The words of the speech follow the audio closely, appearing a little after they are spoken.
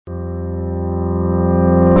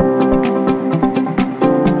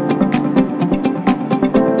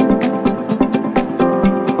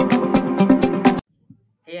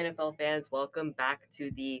fans. Welcome back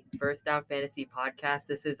to the First Down Fantasy Podcast.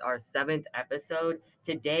 This is our 7th episode.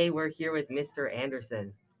 Today we're here with Mr.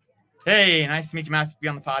 Anderson. Hey, nice to meet you. Nice to be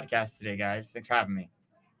on the podcast today, guys. Thanks for having me.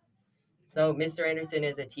 So, Mr. Anderson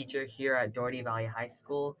is a teacher here at Doherty Valley High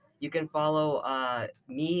School. You can follow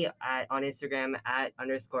me on Instagram at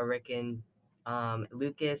 _Ricken,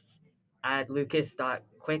 Lucas at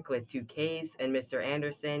lucas.quick with 2Ks, and Mr.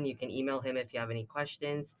 Anderson. You can email him if you have any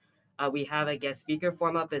questions. We have a guest speaker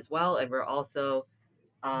form up as well, and we're also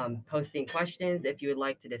posting questions if you would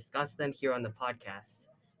like to discuss them here on the podcast.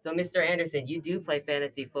 So, Mr. Anderson, you do play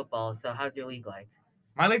fantasy football, so how's your league like?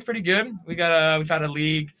 My league's pretty good. We've had a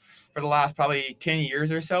league for the last probably 10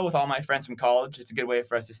 years or so with all my friends from college. It's a good way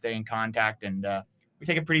for us to stay in contact, and we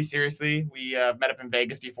take it pretty seriously. We met up in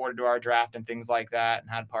Vegas before to do our draft and things like that, and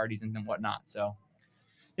had parties and whatnot. So,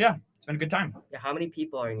 yeah, it's been a good time. Yeah, how many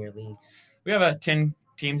people are in your league? We have 10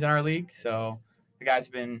 teams in our league, so the guys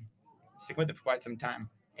have been sticking with it for quite some time.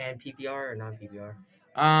 And PPR or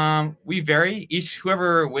non-PPR? We vary.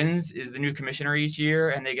 Whoever wins is the new commissioner each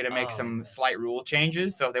year, and they get to make some slight rule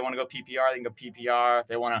changes. So if they want to go PPR, they can go PPR. If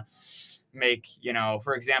they want to make,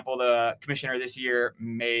 for example, the commissioner this year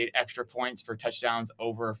made extra points for touchdowns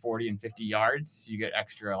over 40 and 50 yards. So you get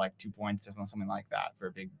extra 2 points or something like that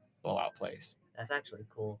for big blowout plays. That's actually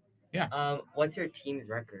cool. Yeah. What's your team's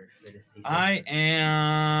record for this season? I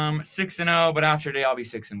am 6-0, but after today I'll be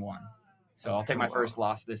 6-1. So I'll take my first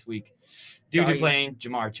loss this week due to playing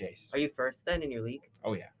Jamar Chase. Are you first then in your league?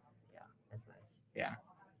 Oh, yeah. Yeah, that's nice. Yeah.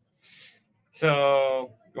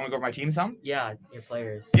 So, you want to go over my team some? Yeah, your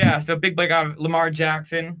players. Yeah, so Big Blake, I have Lamar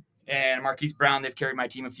Jackson and Marquise Brown. They've carried my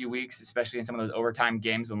team a few weeks, especially in some of those overtime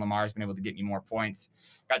games when Lamar's been able to get me more points.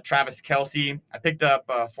 Got Travis Kelce. I picked up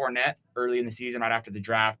Fournette early in the season, right after the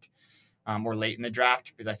draft, or late in the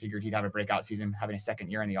draft, because I figured he'd have a breakout season, having a second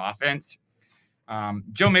year in the offense.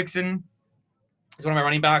 Joe Mixon is one of my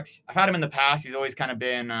running backs. I've had him in the past. He's always kind of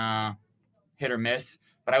been hit or miss,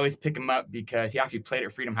 but I always pick him up because he actually played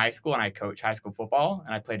at Freedom High School, and I coach high school football,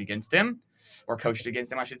 and I played against him, or coached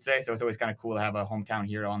against him, I should say. So it's always kind of cool to have a hometown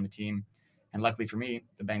hero on the team. And luckily for me,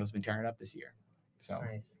 the Bengals have been tearing it up this year. So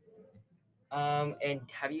nice. And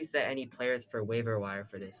have you set any players for waiver wire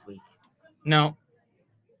for this week? No.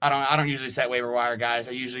 I don't usually set waiver wire guys.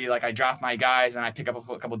 I usually I draft my guys and I pick up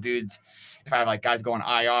a couple dudes if I have guys going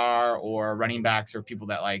IR or running backs or people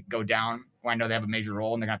that go down where I know they have a major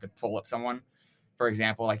role and they're gonna have to pull up someone. For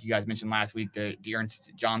example, like you guys mentioned last week, the Dearness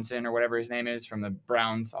Johnson or whatever his name is from the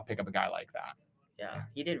Browns. I'll pick up a guy like that. Yeah,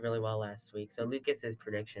 he did really well last week. So Lucas's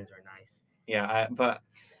predictions were nice. Yeah, but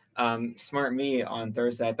smart me on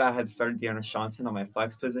Thursday, I thought I had started Dearness Johnson on my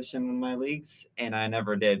flex position in my leagues, and I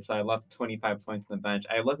never did. So I left 25 points on the bench.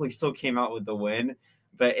 I luckily still came out with the win,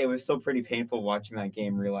 but it was still pretty painful watching that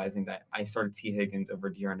game, realizing that I started T. Higgins over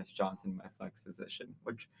Dearness Johnson in my flex position,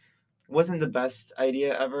 which wasn't the best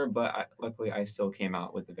idea ever, but luckily I still came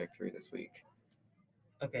out with the victory this week.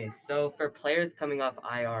 Okay, so for players coming off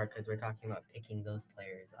IR, because we're talking about picking those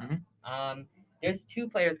players up, there's 2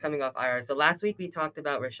 players coming off IR. So last week we talked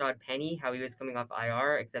about Rashad Penny, how he was coming off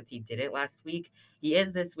IR, except he didn't last week. He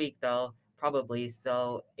is this week, though, probably.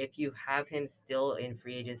 So if you have him still in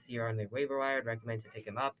free agency or on the waiver wire, I'd recommend to pick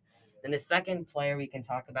him up. Then the second player we can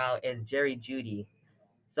talk about is Jerry Jeudy.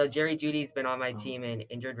 So Jerry Jeudy's been on my team in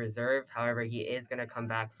injured reserve. However, he is going to come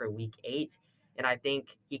back for week 8. And I think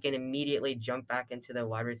he can immediately jump back into the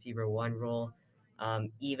wide receiver 1 role,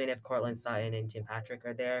 even if Cortland Sutton and Tim Patrick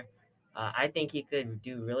are there. I think he could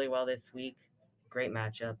do really well this week. Great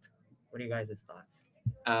matchup. What are you guys' thoughts?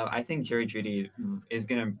 I think Jerry Jeudy is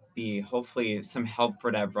going to be hopefully some help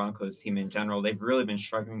for that Broncos team in general. They've really been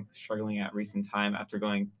struggling at recent time after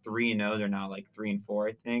going 3-0. They're now 3-4,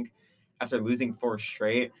 I think, after losing 4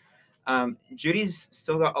 straight. Judy's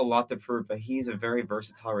still got a lot to prove, but he's a very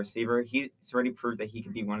versatile receiver. He's already proved that he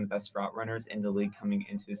can be one of the best route runners in the league coming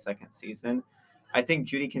into his second season. I think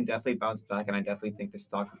Jeudy can definitely bounce back, and I definitely think the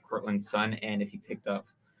stock of Cortland Sutton, and if he picked up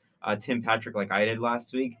Tim Patrick like I did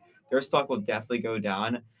last week, their stock will definitely go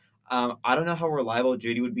down. I don't know how reliable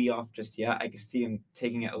Jeudy would be off just yet. I can see him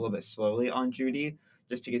taking it a little bit slowly on Jeudy,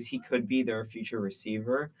 just because he could be their future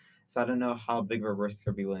receiver. So I don't know how big of a risk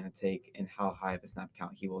they'll be willing to take and how high of a snap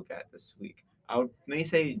count he will get this week. I would may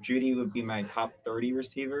say Jeudy would be my top 30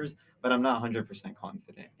 receivers, but I'm not 100%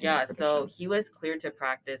 confident. Yeah, so he was cleared to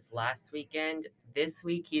practice last weekend. This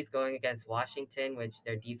week he's going against Washington, which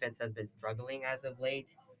their defense has been struggling as of late.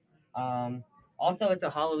 Also, it's a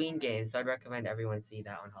Halloween game, so I'd recommend everyone see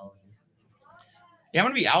that on Halloween. Yeah, I'm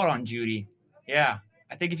going to be out on Jeudy. Yeah,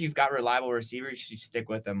 I think if you've got reliable receivers, you should stick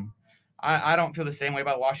with them. I don't feel the same way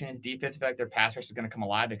about Washington's defense. I feel like their pass rush is going to come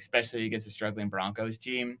alive, especially against a struggling Broncos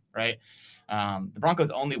team, right? The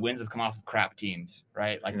Broncos' only wins have come off of crap teams,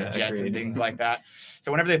 right? Like the Jets agreed. and things like that.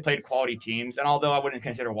 So whenever they played quality teams, and although I wouldn't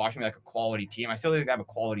consider Washington like a quality team, I still think they have a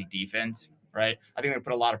quality defense, right? I think they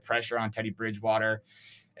put a lot of pressure on Teddy Bridgewater.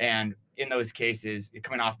 And in those cases,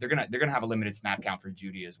 coming off, they're gonna have a limited snap count for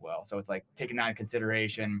Judy as well. So it's like taking that in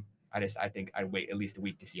consideration. I think I'd wait at least a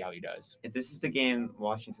week to see how he does. If this is the game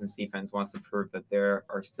Washington's defense wants to prove that they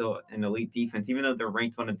are still an elite defense, even though they're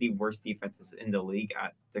ranked one of the worst defenses in the league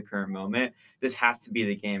at the current moment, this has to be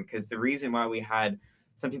the game. Because the reason why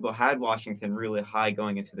some people had Washington really high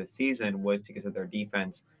going into the season was because of their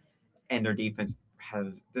defense, and their defense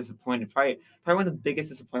has disappointed. Probably one of the biggest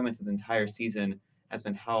disappointments of the entire season has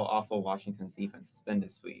been how awful Washington's defense has been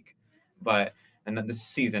this week. But and then this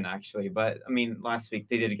season actually. But I mean, last week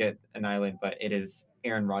they did get annihilated, but it is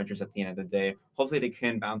Aaron Rodgers at the end of the day. Hopefully they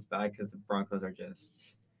can bounce back because the Broncos are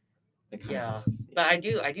just Yeah, but I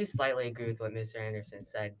do slightly agree with what Mr. Anderson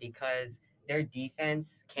said because their defense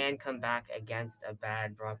can come back against a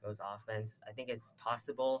bad Broncos offense. I think it's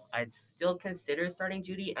possible. I'd still consider starting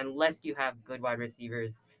Judy unless you have good wide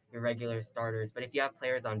receivers, your regular starters. But if you have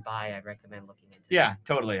players on bye, I'd recommend looking into. Yeah,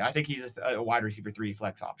 totally. I think he's a wide receiver 3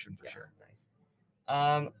 flex option for sure.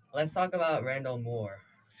 Nice. Let's talk about Rondale Moore.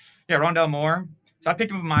 Yeah, Rondale Moore. So I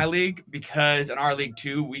picked him in my league because in our league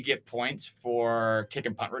too, we get points for kick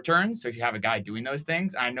and punt returns. So if you have a guy doing those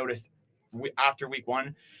things, I noticed after week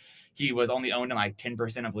 1, he was only owned in like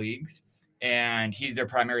 10% of leagues, and he's their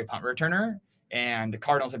primary punt returner. And the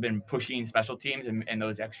Cardinals have been pushing special teams and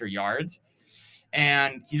those extra yards.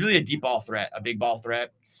 And he's really a deep ball threat, a big ball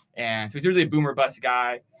threat. And so he's really a boomer bust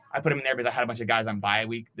guy. I put him in there because I had a bunch of guys on bye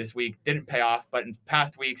week this week. Didn't pay off, but in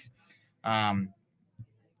past weeks,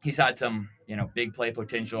 he's had some, big play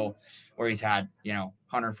potential where he's had,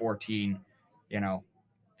 114,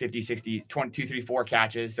 50, 60, 22, 3, 4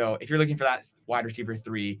 catches. So if you're looking for that wide receiver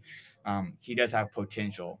 3, he does have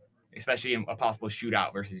potential, especially in a possible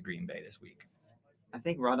shootout versus Green Bay this week. I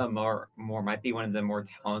think Rondale Moore might be one of the more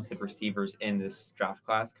talented receivers in this draft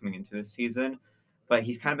class coming into this season. But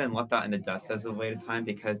he's kind of been left out in the dust as of late time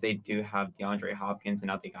because they do have DeAndre Hopkins and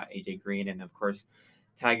now they got AJ Green and of course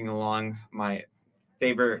tagging along my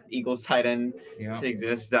favorite Eagles tight end to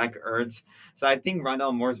exist, Zach Ertz. So I think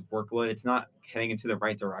Rondale Moore's workload, it's not heading into the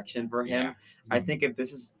right direction for him. Yeah. I think if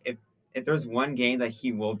there's one game that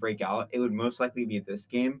he will break out, it would most likely be this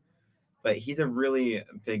game. But he's a really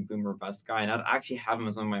big boomer bust guy, and I'd actually have him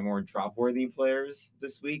as one of my more drop worthy players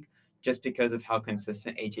this week, just because of how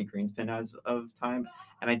consistent AJ Green's been as of time.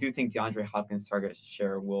 And I do think DeAndre Hopkins' target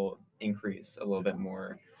share will increase a little bit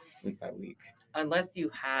more week by week. Unless you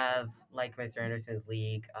have, like Mr. Anderson's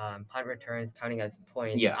league, punt returns counting as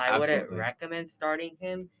points, Yeah, I wouldn't absolutely. recommend starting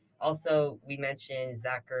him. Also, we mentioned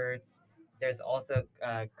Zach Ertz. There's also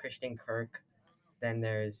Christian Kirk. Then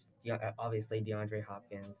there's obviously DeAndre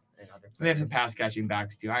Hopkins and other players. They have some pass catching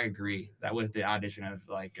backs too. I agree that with the addition of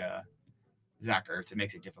Zach Ertz, it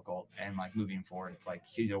makes it difficult. And like moving forward, it's like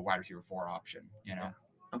he's a wide receiver 4 option.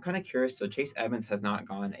 I'm kind of curious. So Chase Edmonds has not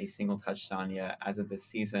gone a single touchdown yet as of this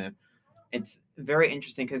season. It's very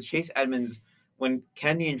interesting because Chase Edmonds, when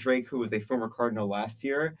Kenyon Drake, who was a former Cardinal last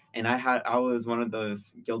year, and I was one of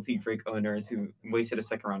those guilty Drake owners who wasted a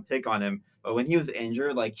second round pick on him. But when he was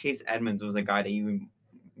injured, like Chase Edmonds was a guy that you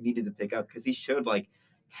needed to pick up because he showed like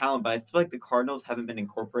talent. But I feel like the Cardinals haven't been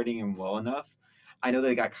incorporating him well enough. I know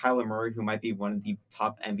they got Kyler Murray, who might be one of the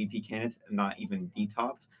top MVP candidates, not even the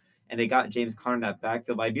top, and they got James Conner in that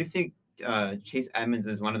backfield. But I do think Chase Edmonds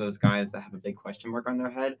is one of those guys that have a big question mark on their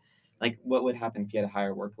head. Like, what would happen if he had a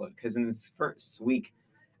higher workload? Because in this first week,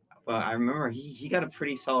 I remember he got a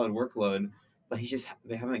pretty solid workload, but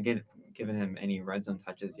they haven't given him any red zone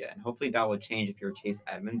touches yet. And hopefully that will change if you're a Chase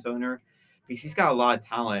Edmonds owner, because he's got a lot of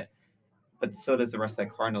talent, but so does the rest of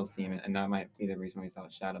that Cardinals team, and that might be the reason why he's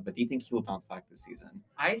outshadowed. But do you think he will bounce back this season?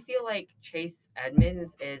 I feel like Chase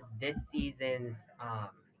Edmonds is this season's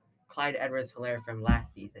Clyde Edwards-Helaire from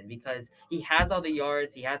last season because he has all the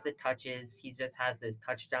yards, he has the touches, he just has this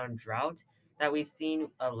touchdown drought that we've seen.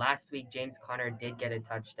 Last week, James Conner did get a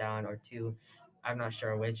touchdown or 2. I'm not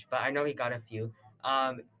sure which, but I know he got a few.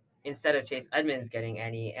 Instead of Chase Edmonds getting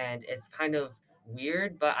any, and it's kind of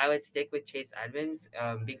weird, but I would stick with Chase Edmonds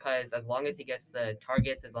because as long as he gets the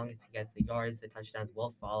targets, as long as he gets the yards, the touchdowns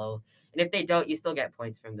will follow. And if they don't, you still get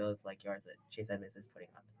points from those like yards that Chase Edmonds is putting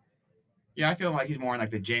up. Yeah, I feel like he's more in like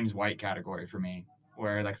the James White category for me,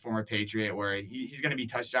 where like former Patriot, where he's going to be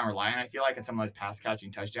touchdown reliant. I feel like in some of those pass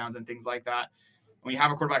catching touchdowns and things like that. When you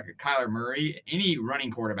have a quarterback like Kyler Murray, any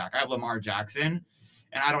running quarterback, I have Lamar Jackson,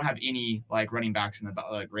 And I don't have any like running backs in the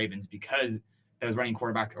like Ravens because those running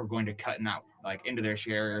quarterbacks are going to cut in that like into their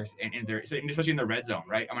shares and into their, especially in the red zone,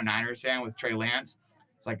 right? I'm a Niners fan with Trey Lance.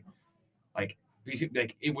 It's like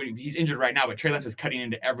he's injured right now, but Trey Lance was cutting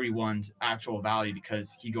into everyone's actual value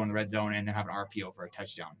because he go in the red zone and then have an RPO for a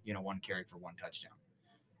touchdown, one carry for one touchdown.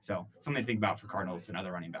 So something to think about for Cardinals and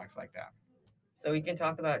other running backs like that. So we can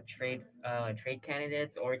talk about trade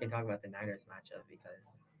candidates, or we can talk about the Niners matchup because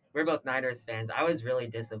we're both Niners fans. I was really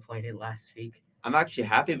disappointed last week. I'm actually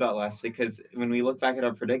happy about last week because when we look back at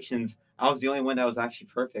our predictions, I was the only one that was actually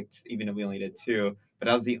perfect, even if we only did 2. But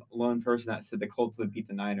I was the lone person that said the Colts would beat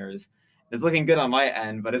the Niners. It's looking good on my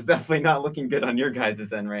end, but it's definitely not looking good on your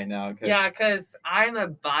guys' end right now. Yeah, because I'm a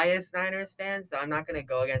biased Niners fan, so I'm not going to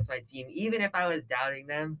go against my team, even if I was doubting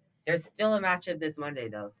them. There's still a matchup this Monday,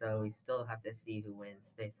 though, so we still have to see who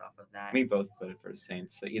wins based off of that. We both voted for the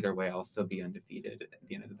Saints, so either way, I'll still be undefeated at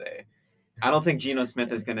the end of the day. I don't think Geno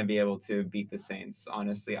Smith is going to be able to beat the Saints.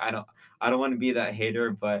 Honestly, I don't want to be that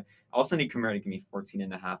hater, but I also need Kamara to give me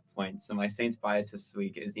 14.5 points. So my Saints bias this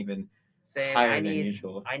week is even higher than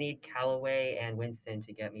usual. I need Callaway and Winston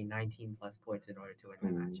to get me 19 plus points in order to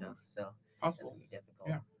win the matchup. So possible. Be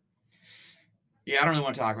difficult. Yeah, I don't really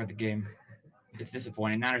want to talk about the game. It's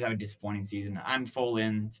disappointing. Niners have a disappointing season. I'm full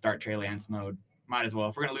in start Trey Lance mode. Might as well.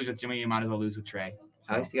 If we're gonna lose with Jimmy, you might as well lose with Trey.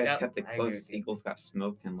 So, at least you guys kept it close. Eagles got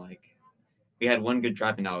smoked and we had one good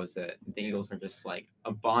drive and that was it. The Eagles are just like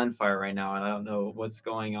a bonfire right now, and I don't know what's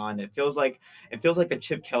going on. It feels like the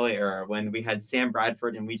Chip Kelly era when we had Sam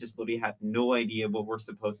Bradford and we just literally had no idea what we're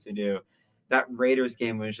supposed to do. That Raiders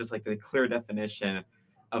game was just like the clear definition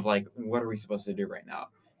of like what are we supposed to do right now?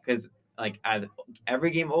 Because like as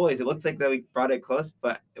every game always, it looks like that we brought it close,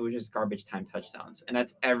 but it was just garbage time touchdowns, and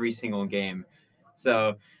that's every single game.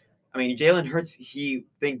 So. I mean, Jalen Hurts,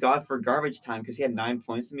 thank God for garbage time because he had 9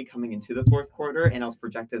 points to me coming into the fourth quarter, and I was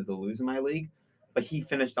projected to lose in my league. But he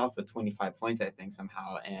finished off with 25 points, I think,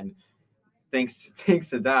 somehow. And thanks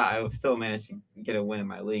to that, I still managed to get a win in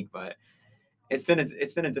my league. But it's been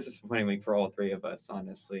a disappointing week for all 3 of us,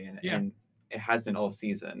 honestly, and it has been all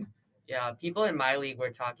season. Yeah, people in my league were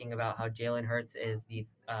talking about how Jalen Hurts is the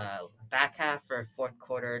back half or fourth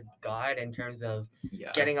quarter god in terms of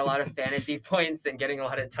getting a lot of fantasy points and getting a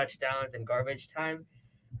lot of touchdowns and garbage time.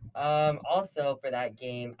 Also for that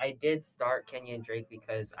game, I did start Kenyon Drake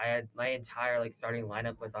because I had my entire starting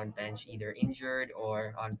lineup was on bench, either injured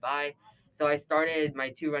or on bye. So I started my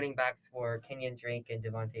 2 running backs for Kenyon Drake and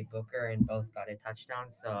Devontae Booker, and both got a touchdown.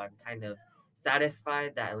 So I'm kind of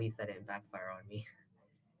satisfied that at least that didn't backfire on me.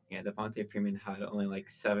 Yeah, Devontae Freeman had only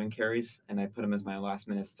 7 carries, and I put him as my last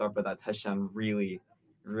minute start, but that touchdown really,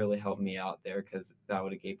 really helped me out there because that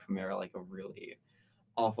would have gave Kamara a really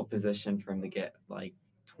awful position for him to get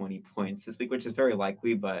 20 points this week, which is very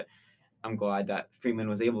likely, but I'm glad that Freeman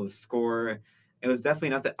was able to score. It was definitely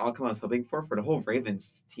not the outcome I was hoping for the whole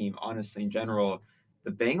Ravens team, honestly, in general.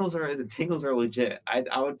 The Bengals are legit.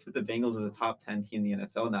 I would put the Bengals as a top 10 team in the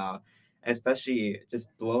NFL now, especially just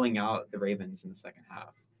blowing out the Ravens in the second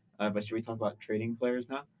half. But should we talk about trading players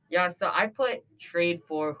now? Yeah, so I put trade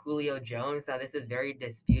for Julio Jones. Now, this is very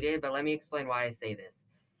disputed, but let me explain why I say this.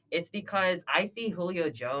 It's because I see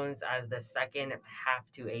Julio Jones as the second half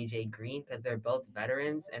to AJ Green because they're both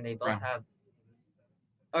veterans and they both have.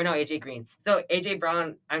 Oh no, AJ Green. So AJ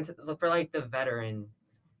Brown, for the veteran,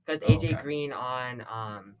 because AJ Green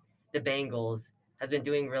on the Bengals has been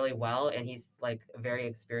doing really well, and he's a very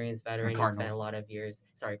experienced veteran. He's spent a lot of years.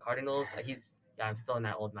 Sorry, Cardinals. I'm still in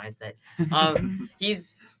that old mindset.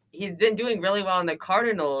 He's been doing really well in the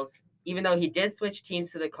Cardinals, even though he did switch teams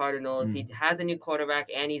to the Cardinals. He has a new quarterback,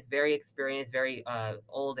 and he's very experienced, very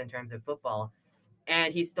old in terms of football,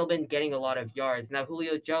 and he's still been getting a lot of yards. Now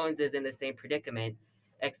Julio Jones is in the same predicament,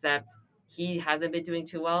 except he hasn't been doing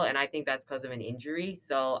too well, and I think that's because of an injury.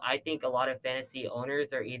 So I think a lot of fantasy owners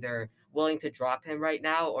are either willing to drop him right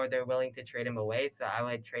now or they're willing to trade him away. So I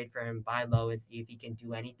would trade for him, buy low, and see if he can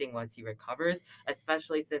do anything once he recovers,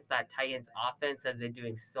 especially since that Titans offense has been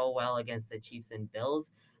doing so well against the Chiefs and Bills.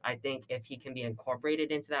 I think if he can be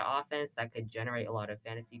incorporated into that offense, that could generate a lot of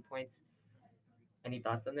fantasy points. Any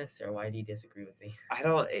thoughts on this, or why do you disagree with me? I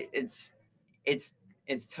don't.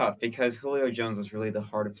 It's tough because Julio Jones was really the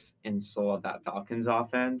heart and soul of that Falcons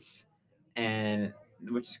offense, and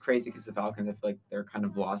which is crazy because the Falcons, I feel like they're kind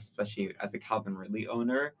of lost, especially as a Calvin Ridley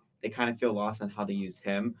owner. They kind of feel lost on how to use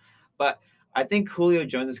him. But I think Julio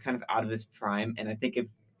Jones is kind of out of his prime, and I think if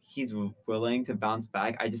he's willing to bounce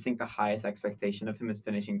back, I just think the highest expectation of him is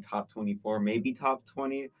finishing top 24, maybe top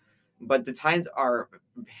 20. But the Titans are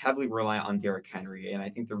heavily reliant on Derrick Henry, and I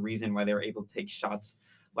think the reason why they were able to take shots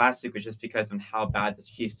last week was just because of how bad the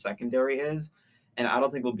Chiefs secondary is. And I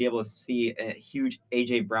don't think we'll be able to see a huge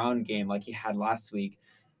AJ Brown game like he had last week,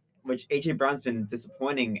 which AJ Brown's been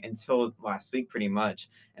disappointing until last week pretty much.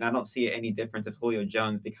 And I don't see any difference of Julio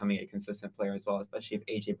Jones becoming a consistent player as well, especially if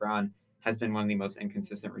AJ Brown has been one of the most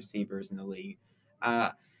inconsistent receivers in the league.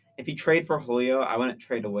 Uh, if you trade for Julio, I wouldn't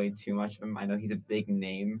trade away too much of him. I know he's a big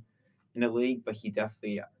name in the league, but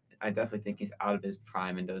I definitely think he's out of his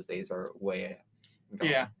prime, and those days are way gone.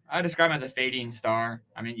 Yeah, I describe him as a fading star.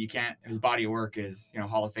 I mean, you can't. His body of work is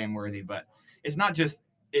Hall of Fame worthy, but it's not just.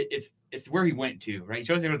 It's where he went to, right? He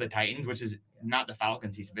chose to go to the Titans, which is not the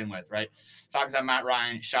Falcons he's been with, right? Falcons have Matt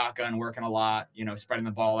Ryan, shotgun, working a lot, spreading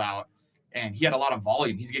the ball out. And he had a lot of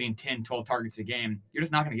volume. He's getting 10, 12 targets a game. You're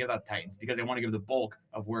just not going to give that to Titans because they want to give the bulk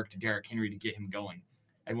of work to Derrick Henry to get him going.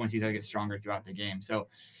 Everyone sees how he gets stronger throughout the game. So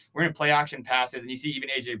we're going to play action passes. And you see even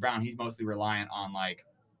A.J. Brown, he's mostly reliant on like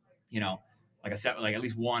at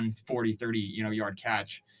least one 40, 30, yard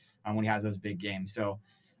catch when he has those big games. So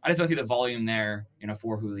I just don't see the volume there,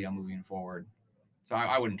 for Julio moving forward. So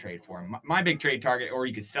I wouldn't trade for him. My big trade target, or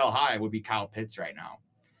you could sell high, would be Kyle Pitts right now.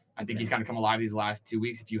 I think he's kind of come alive these last 2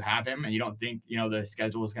 weeks. If you have him and you don't think, the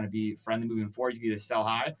schedule is going to be friendly moving forward, you can either sell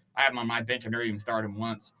high. I have him on my bench. I've never even started him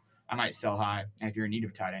once. I might sell high. And if you're in need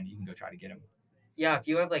of a tight end, you can go try to get him. Yeah, if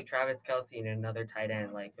you have like Travis Kelce and another tight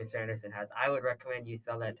end like Mr. Anderson has, I would recommend you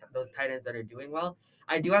sell those tight ends that are doing well.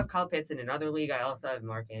 I do have Kyle Pitts in another league. I also have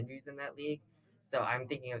Mark Andrews in that league. So I'm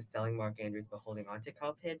thinking of selling Mark Andrews but holding on to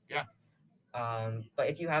Kyle Pitts. Yeah. But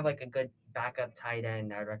if you have like a good backup tight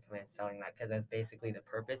end, I would recommend selling that because that's basically the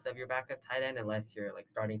purpose of your backup tight end, unless your like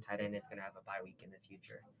starting tight end is going to have a bye week in the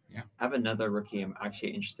future. Yeah. I have another rookie I'm actually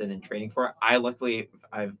interested in trading for.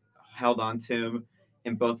 I've held on to him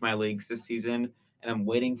in both my leagues this season, and I'm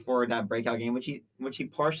waiting for that breakout game, which he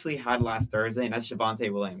partially had last Thursday, and that's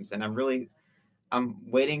Javonte Williams. And I'm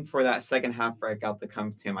waiting for that second half breakout to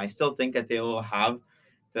come to him. I still think that they will have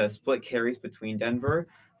the split carries between Denver,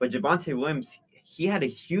 but Javonte Williams, he had a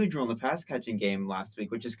huge role in the pass catching game last week,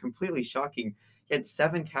 which is completely shocking. He had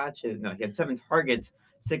 7 targets,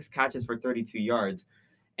 6 catches for 32 yards.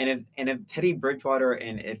 And if Teddy Bridgewater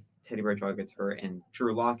gets hurt and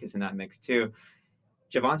Drew Lock is in that mix too,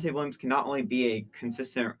 Javonte Williams can not only be a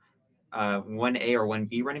consistent 1A or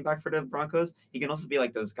 1B running back for the Broncos, he can also be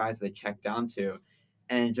like those guys that they check down to.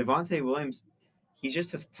 And Javonte Williams, he's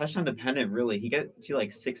just a touchdown dependent, really. He gets to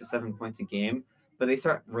like 6 or 7 points a game, but they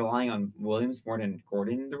start relying on Williams more than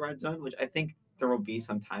Gordon in the red zone, which I think there will be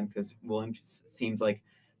some time because Williams just seems like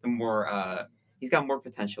he's got more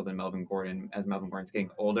potential than Melvin Gordon as Melvin Gordon's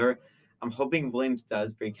getting older. I'm hoping Williams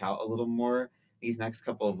does break out a little more these next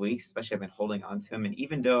couple of weeks, especially I've been holding on to him. And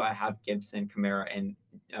even though I have Gibson, Kamara, and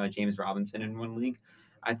James Robinson in one league,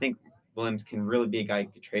 I think Williams can really be a guy you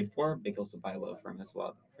could trade for, but you can also buy low for him as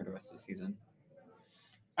well for the rest of the season.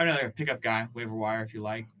 I'm another pickup guy, waiver wire if you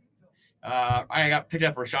like. I got picked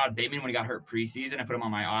up Rashad Bateman when he got hurt preseason. I put him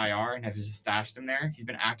on my IR and have just stashed him there. He's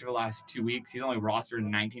been active the last 2 weeks. He's only rostered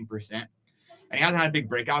 19%. And he hasn't had a big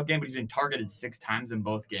breakout game, but he's been targeted 6 times in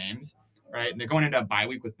both games, right? And they're going into a bye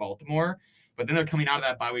week with Baltimore, but then they're coming out of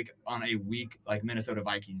that bye week on a weak like Minnesota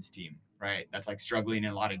Vikings team, right? That's like struggling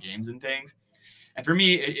in a lot of games and things. And for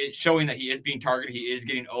me, it's showing that he is being targeted. He is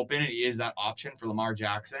getting open, and he is that option for Lamar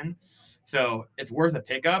Jackson. So it's worth a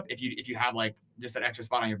pickup if you have like just an extra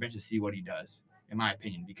spot on your bench to see what he does, in my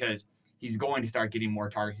opinion, because he's going to start getting more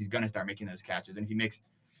targets. He's going to start making those catches. And if he makes,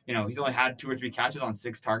 he's only had 2 or 3 catches on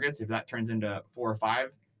 6 targets. If that turns into 4 or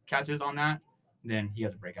 5 catches on that, then he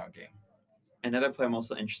has a breakout game. Another player I'm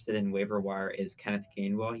also interested in waiver wire is Kenneth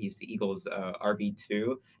Gainwell. He's the Eagles'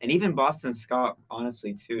 RB2, and even Boston Scott,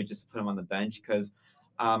 honestly, too, just to put him on the bench because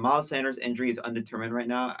Miles Sanders' injury is undetermined right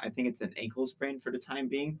now. I think it's an ankle sprain for the time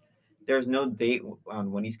being. There's no date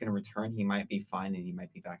on when he's going to return. He might be fine, and he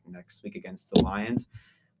might be back next week against the Lions.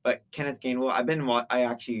 But Kenneth Gainwell,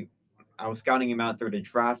 I was scouting him out through the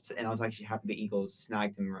drafts, and I was actually happy the Eagles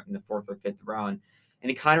snagged him in the 4th or 5th round. And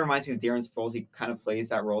he kind of reminds me of Darren Sproles. He kind of plays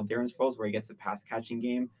that role, Darren Sproles, where he gets the pass catching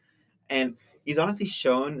game. And he's honestly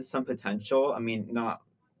shown some potential. I mean, not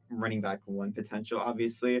running back 1 potential,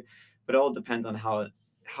 obviously, but it all depends on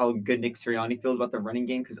how good Nick Sirianni feels about the running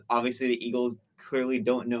game, because obviously the Eagles clearly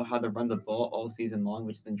don't know how to run the ball all season long,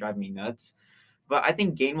 which has been driving me nuts. But I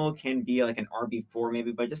think Gainwell can be like an RB4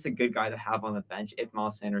 maybe, but just a good guy to have on the bench if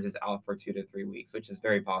Miles Sanders is out for 2 to 3 weeks, which is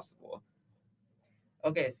very possible.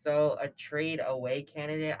 Okay, so a trade away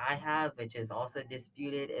candidate I have, which is also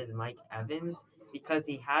disputed, is Mike Evans because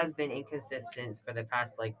he has been inconsistent for the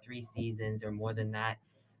past like 3 seasons or more than that.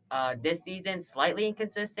 This season, slightly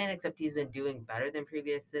inconsistent, except he's been doing better than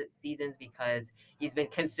previous seasons because he's been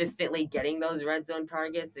consistently getting those red zone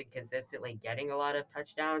targets and consistently getting a lot of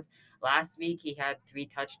touchdowns. Last week, he had 3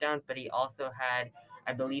 touchdowns, but he also had,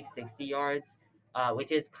 I believe, 60 yards,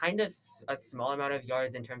 which is kind of a small amount of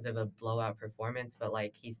yards in terms of a blowout performance, but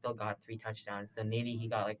like he still got 3 touchdowns. So maybe he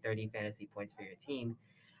got like 30 fantasy points for your team.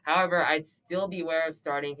 However, I'd still beware of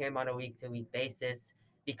starting him on a week to week basis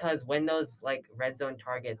because when those like red zone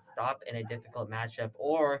targets stop in a difficult matchup,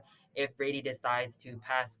 or if Brady decides to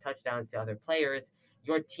pass touchdowns to other players,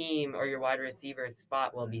 your team or your wide receiver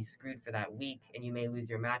spot will be screwed for that week, and you may lose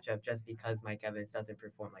your matchup just because Mike Evans doesn't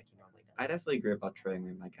perform like he normally I does. definitely agree about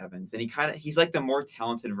trading Mike Evans, and he's like the more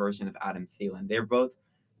talented version of Adam Thielen.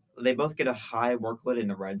 They both get a high workload in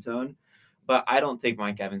the red zone, but I don't think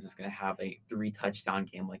Mike Evans is going to have a 3 touchdown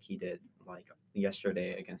game like he did like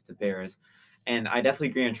yesterday against the Bears. And I definitely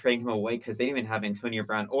agree on trading him away because they didn't even have Antonio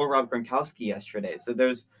Brown or Rob Gronkowski yesterday. So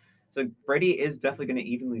Brady is definitely going to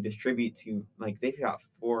evenly distribute to like they've got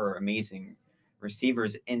 4 amazing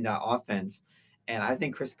receivers in that offense. And I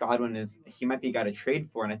think Chris Godwin he might be a guy to trade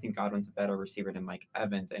for, and I think Godwin's a better receiver than Mike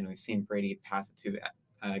Evans. And we've seen Brady pass it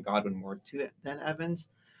to Godwin more than Evans.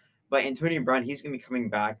 But Antonio Brown, he's going to be coming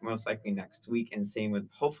back most likely next week, and same with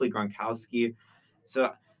hopefully Gronkowski.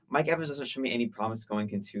 So Mike Evans doesn't show me any promise going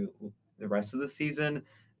into the rest of the season.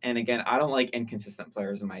 And again, I don't like inconsistent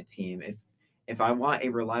players on my team. If I want a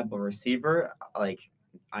reliable receiver, like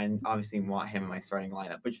I obviously want him in my starting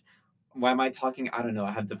lineup. Which why am I talking? I don't know.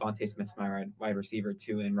 I have Devontae Smith as my wide receiver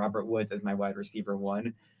 2 and Robert Woods as my wide receiver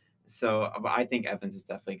 1. So I think Evans is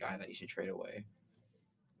definitely a guy that you should trade away.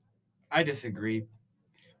 I disagree.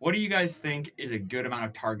 What do you guys think is a good amount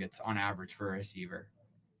of targets on average for a receiver?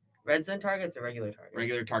 Red zone targets or regular targets?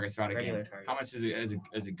 Regular targets throughout a Regular game. targets. How much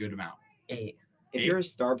is a good amount? 8. If you're a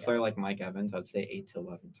star player like Mike Evans, I'd say 8 to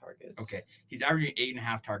 11 targets. Okay, he's averaging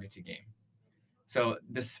 8.5 targets a game. So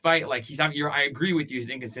despite like I agree with you, his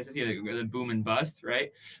inconsistency, the boom and bust,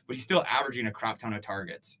 right? But he's still averaging a crap ton of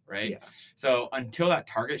targets, right? Yeah. So until that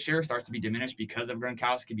target share starts to be diminished because of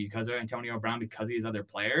Gronkowski, because of Antonio Brown, because of these other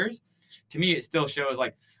players, to me it still shows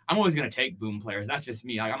like I'm always gonna take boom players. That's just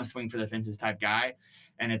me. Like I'm a swing for the fences type guy,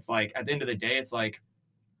 and it's like at the end of the day, it's like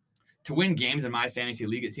to win games in my fantasy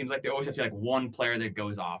league, it seems like there always has to be like one player that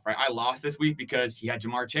goes off, right? I lost this week because he had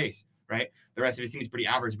Jamar Chase, right? The rest of his team is pretty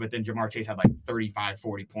average, but then Jamar Chase had like 35,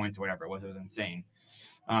 40 points or whatever it was. It was insane.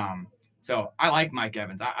 So I like Mike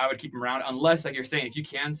Evans. I would keep him around unless, like you're saying, if you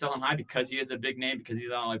can sell him high because he is a big name, because he's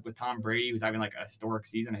on like with Tom Brady, who's having like a historic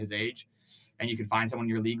season at his age, and you can find someone in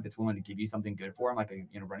your league that's willing to give you something good for him, like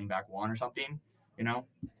a running back 1 or something, to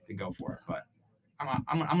go for it. But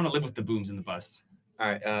I'm gonna live with the booms and the busts.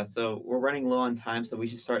 All right, so we're running low on time, so we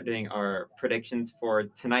should start doing our predictions for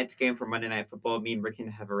tonight's game for Monday Night Football. Me and Ricken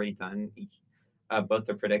have already done both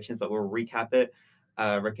the predictions, but we'll recap it.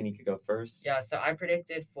 Ricken, you could go first. Yeah, so I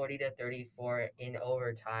predicted 40-34 in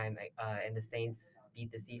overtime, and the Saints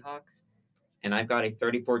beat the Seahawks. And I've got a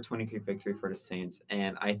 34-23 victory for the Saints.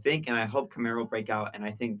 And I think, and I hope Kamara will break out, and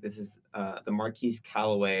I think this is the Marquise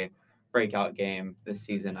Callaway breakout game this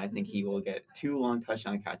season. I think he will get 2 long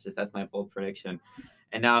touchdown catches. That's my bold prediction.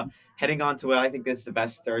 And now, heading on to what I think is the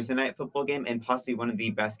best Thursday night football game, and possibly one of the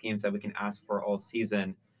best games that we can ask for all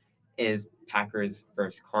season, is Packers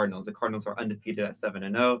versus Cardinals. The Cardinals are undefeated at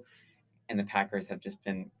 7-0, and the Packers have just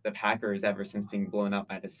been the Packers ever since being blown up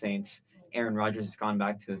by the Saints. Aaron Rodgers has gone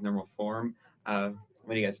back to his normal form. What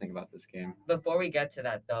do you guys think about this game? Before we get to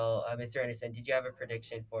that, though, Mr. Anderson, did you have a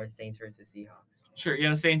prediction for Saints versus Seahawks? Sure. Yeah,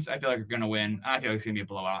 the Saints, I feel like are going to win. I feel like it's going to be a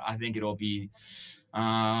blowout. I think it'll be,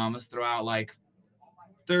 let's throw out like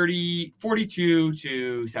 42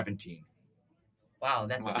 to 17. Wow,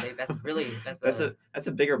 that's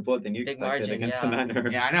a bigger blow than you expected margin, against the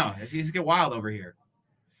Niners. Yeah, I know. It's get wild over here.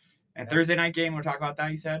 And Thursday night game, we'll talk about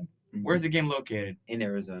that, you said? Mm-hmm. Where's the game located? In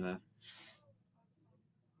Arizona.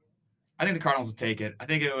 I think the Cardinals will take it. I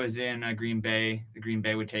think it was in Green Bay. The Green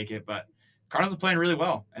Bay would take it, but Cardinals are playing really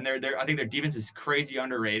well, and I think their defense is crazy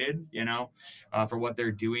underrated, for what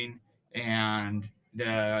they're doing. And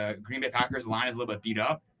the Green Bay Packers line is a little bit beat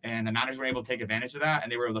up, and the Niners were able to take advantage of that,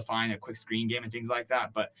 and they were able to find a quick screen game and things like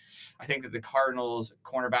that. But I think that the Cardinals'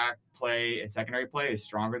 cornerback play and secondary play is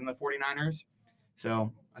stronger than the 49ers,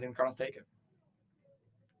 so I think the Cardinals take it.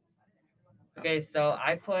 Okay, so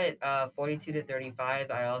I put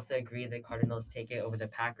 42-35. I also agree the Cardinals take it over the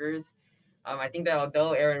Packers. I think that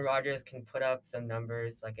although Aaron Rodgers can put up some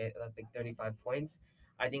numbers like 35 points,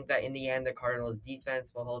 I think that in the end the Cardinals defense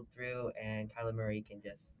will hold through and Kyler Murray can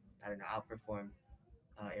just outperform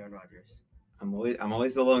Aaron Rodgers. I'm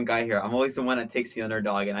always the lone guy here. I'm always the one that takes the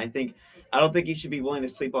underdog, and I don't think you should be willing to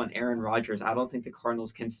sleep on Aaron Rodgers. I don't think the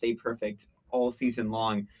Cardinals can stay perfect all season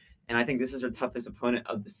long, and I think this is their toughest opponent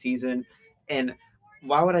of the season. And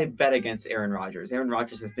why would I bet against Aaron Rodgers? Aaron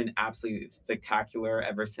Rodgers has been absolutely spectacular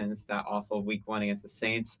ever since that awful Week 1 against the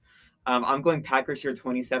Saints. I'm going Packers here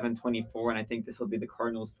 27-24, and I think this will be the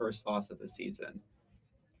Cardinals' first loss of the season.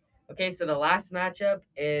 Okay, so the last matchup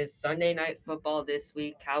is Sunday Night Football this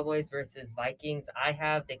week, Cowboys versus Vikings. I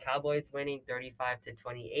have the Cowboys winning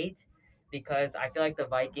 35-28 because I feel like the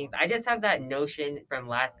Vikings, I just have that notion from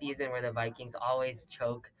last season where the Vikings always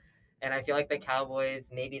choke. And I feel like the Cowboys,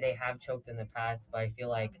 maybe they have choked in the past, but I feel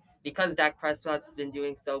like because Dak Prescott's been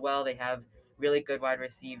doing so well, they have really good wide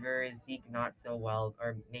receivers, Zeke not so well,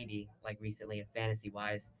 or maybe like recently fantasy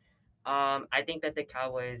wise. I think that the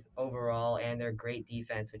Cowboys overall and their great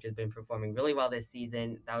defense, which has been performing really well this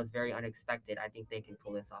season, that was very unexpected. I think they can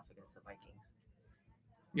pull this off against the Vikings.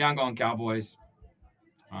 Yeah, I'm going Cowboys.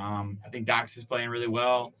 I think Dax is playing really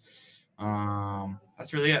well.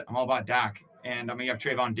 That's really it. I'm all about Dak. And I mean, you have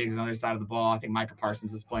Trayvon Diggs on the other side of the ball. I think Micah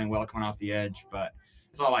Parsons is playing well coming off the edge, but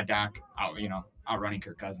it's all about Dak outrunning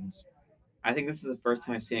Kirk Cousins. I think this is the first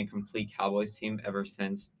time I've seen a complete Cowboys team ever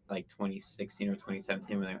since like 2016 or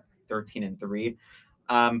 2017 when they were 13-3.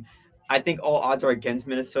 I think all odds are against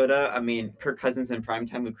Minnesota. I mean, Kirk Cousins in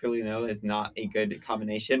primetime, we clearly know, is not a good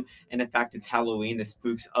combination. And in fact, it's Halloween. The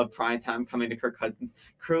spooks of primetime coming to Kirk Cousins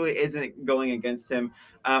clearly isn't going against him.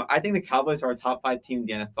 I think the Cowboys are a top 5 team in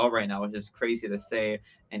the NFL right now, which is crazy to say.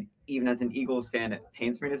 And even as an Eagles fan, it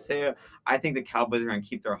pains me to say it. I think the Cowboys are going to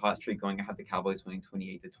keep their hot streak going. I have the Cowboys winning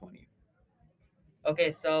 28-20.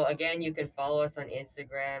 Okay, so again, you can follow us on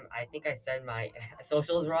Instagram. I think I said my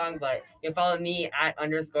socials wrong, but you can follow me at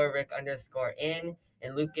 _Rick_in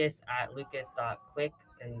and Lucas at lucas.quick,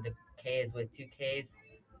 and the K is with 2 Ks.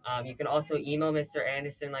 You can also email Mr.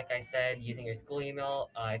 Anderson, like I said, using your school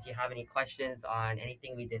email. If you have any questions on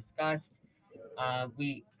anything we discussed,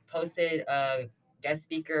 we posted a guest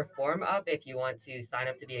speaker form up if you want to sign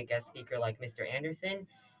up to be a guest speaker like Mr. Anderson.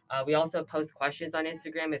 We also post questions on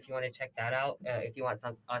Instagram if you want to check that out. If you want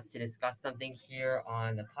us to discuss something here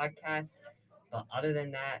on the podcast. But other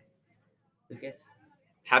than that, Lucas.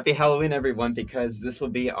 Happy Halloween, everyone, because this will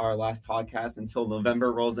be our last podcast until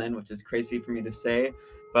November rolls in, which is crazy for me to say.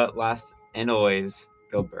 But last and always,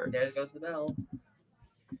 go Birds. There goes the bell.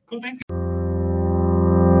 Cool, thanks.